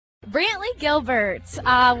Brantley Gilbert,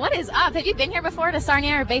 what is up? Have you been here before to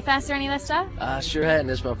Sarnia or Bayfest or any of that stuff? I sure hadn't.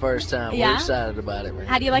 It's my first time. Yeah? We're excited about it, man.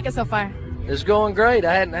 How do you like it so far? It's going great.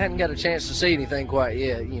 I hadn't got a chance to see anything quite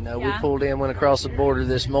yet. You know, Yeah. we pulled in, went across the border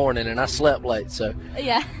this morning, and I slept late, so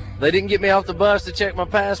Yeah. they didn't get me off the bus to check my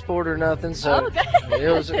passport or nothing. So Oh, good.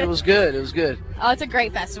 it was good. It was good. Oh, it's a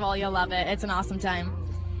great festival. You'll love it. It's an awesome time.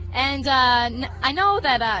 And I know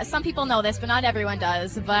that some people know this, but not everyone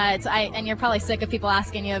does. And you're probably sick of people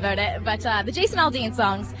asking you about it. But the Jason Aldean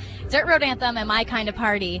songs, Dirt Road Anthem and My Kind of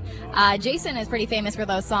Party. Jason is pretty famous for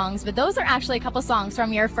those songs, but those are actually a couple songs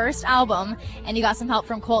from your first album, and you got some help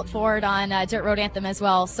from Colt Ford on Dirt Road Anthem as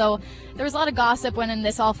well. So there was a lot of gossip when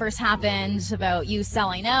this all first happened about you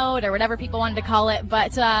selling out or whatever people wanted to call it.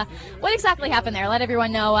 But what exactly happened there? Let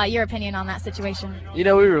everyone know your opinion on that situation. You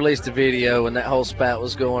know, we released a video when that whole spat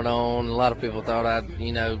was going on. A lot of people thought I'd,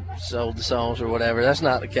 sold the songs or whatever. That's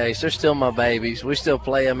not the case. They're still my babies. We still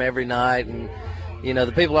play them every night. And,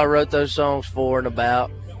 the people I wrote those songs for and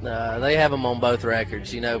about, they have them on both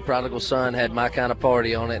records. Prodigal Son had My Kind of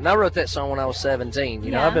Party on it. And I wrote that song when I was 17.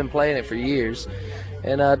 Yeah. I've been playing it for years.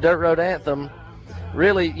 And Dirt Road Anthem,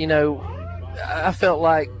 really, I felt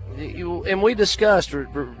like, and we discussed,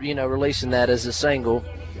 releasing that as a single.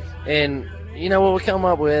 And, what we come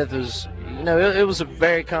up with was, it was a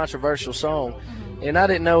very controversial song. And I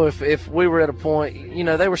didn't know if we were at a point,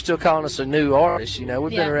 they were still calling us a new artist. We've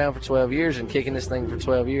been around for 12 years and kicking this thing for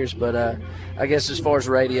 12 years. But I guess as far as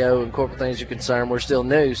radio and corporate things are concerned, we're still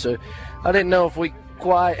new. So I didn't know if we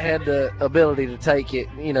quite had the ability to take it,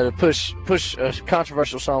 to push a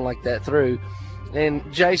controversial song like that through. And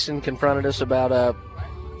Jason confronted us about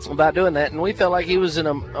doing that, and we felt like he was in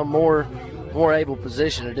a more able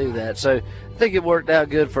position to do that. So I think it worked out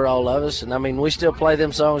good for all of us. And I mean, we still play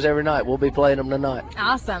them songs every night. We'll be playing them tonight.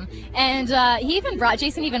 Awesome. And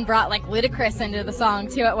Jason even brought like Ludacris into the song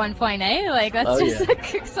too at one point, eh? Like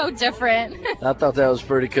that's so different. I thought that was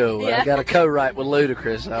pretty cool. Yeah. I got a co-write with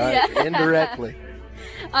Ludacris, all right, Yeah. indirectly.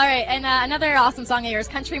 All right, and another awesome song of yours,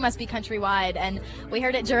 Country Must Be Countrywide, and we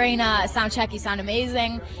heard it during a sound check. You sound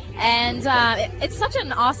amazing, and it's such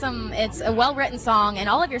an awesome, it's a well-written song, and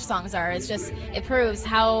all of your songs are. It proves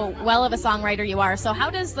how well of a songwriter you are. So how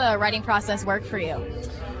does the writing process work for you?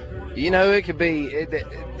 It could be,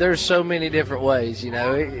 there's so many different ways,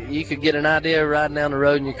 You could get an idea riding down the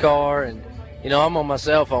road in your car, and, I'm on my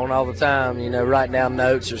cell phone all the time, writing down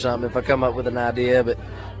notes or something if I come up with an idea, but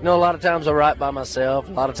a lot of times I write by myself.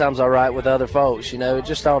 A lot of times I write with other folks. It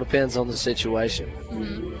just all depends on the situation.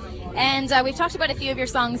 Mm-hmm. And we've talked about a few of your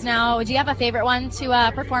songs now. Do you have a favorite one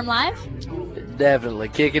to perform live? Definitely.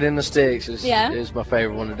 Kick It in the Sticks is my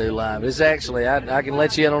favorite one to do live. It's actually, I can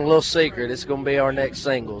let you in on a little secret. It's going to be our next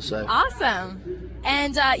single. So awesome.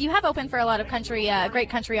 And you have opened for a lot of great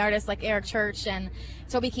country artists like Eric Church and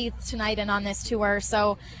Toby Keith tonight and on this tour.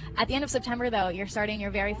 So at the end of September, though, you're starting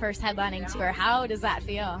your very first headlining tour. How does that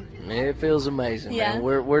feel? It feels amazing, man.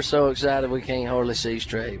 We're so excited we can't hardly see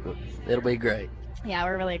straight, but it'll be great. Yeah,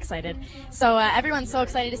 we're really excited. So everyone's so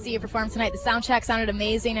excited to see you perform tonight. The sound check sounded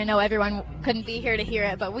amazing. I know everyone couldn't be here to hear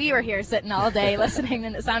it, but we were here sitting all day listening,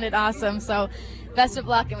 and it sounded awesome. So best of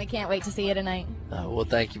luck, and we can't wait to see you tonight. Well,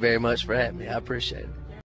 thank you very much for having me. I appreciate it.